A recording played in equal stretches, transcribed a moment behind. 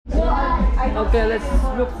Okay, let's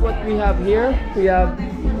look what we have here. We have...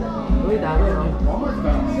 Uy, dami.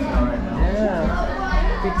 Yeah.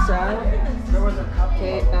 Pizza.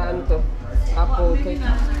 Cake, ano to? Apple cake.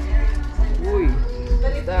 Uy.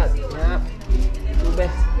 What's that? Yeah. Ube.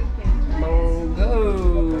 Mango.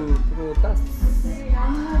 Prutas.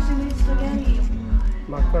 Ah, she made spaghetti.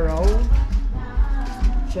 Macaron.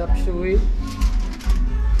 Chop suey.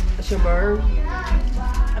 Shabar.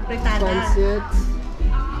 Apretada. Pancit.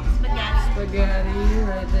 Spaghetti. Spaghetti.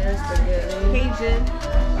 Right there. Spaghetti. Cajun.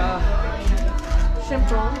 Shrimp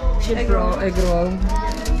roll. Shrimp roll. Egg roll.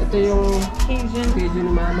 Ito yung Cajun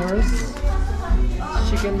manners.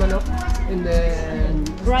 Chicken manok. And then...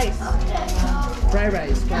 rice. Fried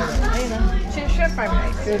rice. Ayun na. Shrimp fried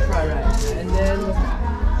rice. Shrimp fried rice. And then...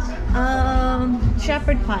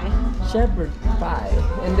 shepherd pie. Shepherd pie.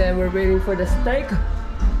 And then we're waiting for the steak.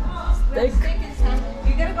 Steak.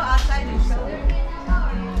 You gotta go outside and show them.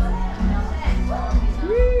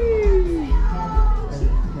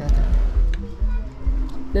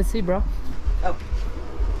 Let's see, bro. Oh.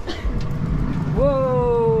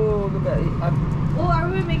 Whoa! Look at it. Oh, are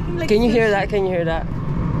we making like... Can you hear that? Can you hear that?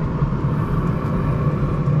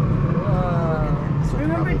 Wow.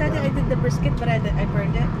 Remember that I did the brisket, but I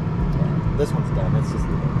burned it? This one's done. Let's just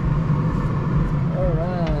leave it.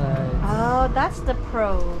 Alright. Oh, that's the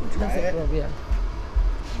probe. That's it, bro. Yeah.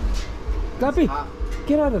 Lappy,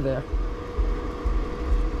 get out of there.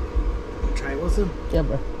 Try Wilson. Yeah,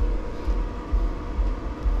 bro.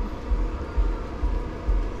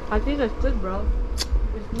 I think it's good, bro.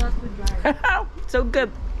 It's not too dry. So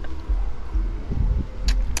good.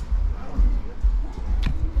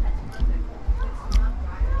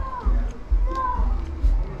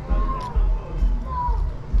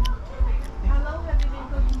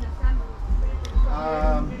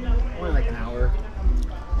 Only like an hour.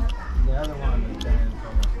 The other one has been in for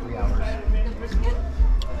almost 3 hours.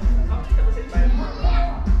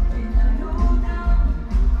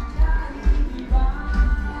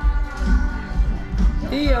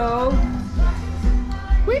 Iyo!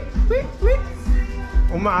 Wait, wait, wait!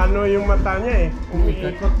 Umaano yung mata niya eh.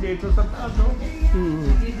 Umiikot dito sa taas. Oh.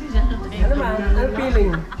 Ano man? Ano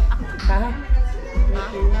feeling? Ha?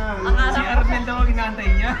 Si Arnel daw ang inaantay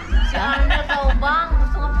niya. Si Arnel daw bang?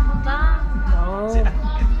 Gusto nga pumunta. Oo.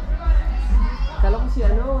 Kala ko si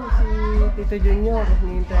Tito Junior.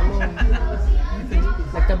 Hinihintay mo.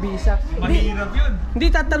 Nagkabisa. Mahirap yun. Hindi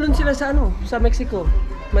tatalon sila sa sa Mexico.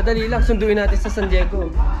 Madali lang, sunduin natin sa San Diego.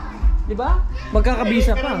 Di ba?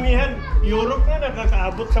 Magkakabisa pa. Karamihan, Europe na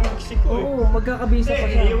nakakaabot sa Mexico eh. Oo, magkakabisa pa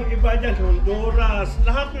siya. Yung iba dyan, Honduras,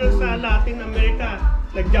 lahat na sa Latin America,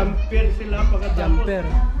 nag-jumper sila pagkatapos. Jumper.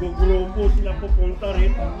 Gugrupo sila pupunta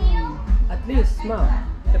rin. At least, ma,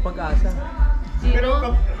 may pag-asa.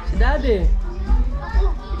 Pero Si Daddy.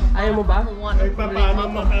 Ayaw mo ba? ay paano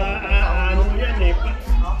ano yan eh.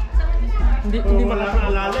 Hindi Kung wala makatakbo.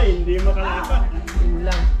 alala, hindi makalakad. Yun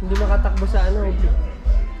lang. Hindi makatakbo sa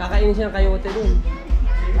Kakainin siya ng kayote dun.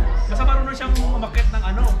 Basta marunong siyang umakit ng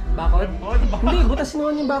Bakod? Oo, bakod. Hindi, butas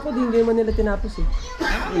naman yung bakod. Hindi man nila tinapos eh.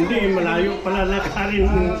 Hindi, malayo pala lakarin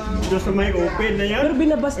doon sa may open na yan. Pero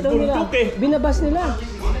binabas daw nila. Bundok eh. Binabas nila.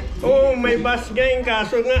 Oo, may bus nga yung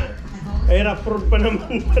kaso nga. Ay, rough pa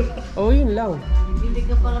naman. Oo, yun lang. Hindi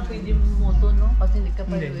ka pala pwede moto, no? Kasi hindi ka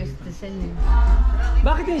pa US citizen eh.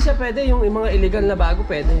 Bakit hindi siya pwede? Yung mga illegal na bago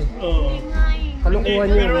pwede. Oo. Kalukuhan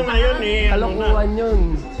yun. Pero ngayon eh, Kalukuhan yun.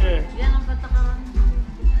 Yan ang patakaran.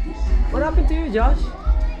 What happened to you, Josh?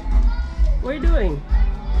 What are you doing?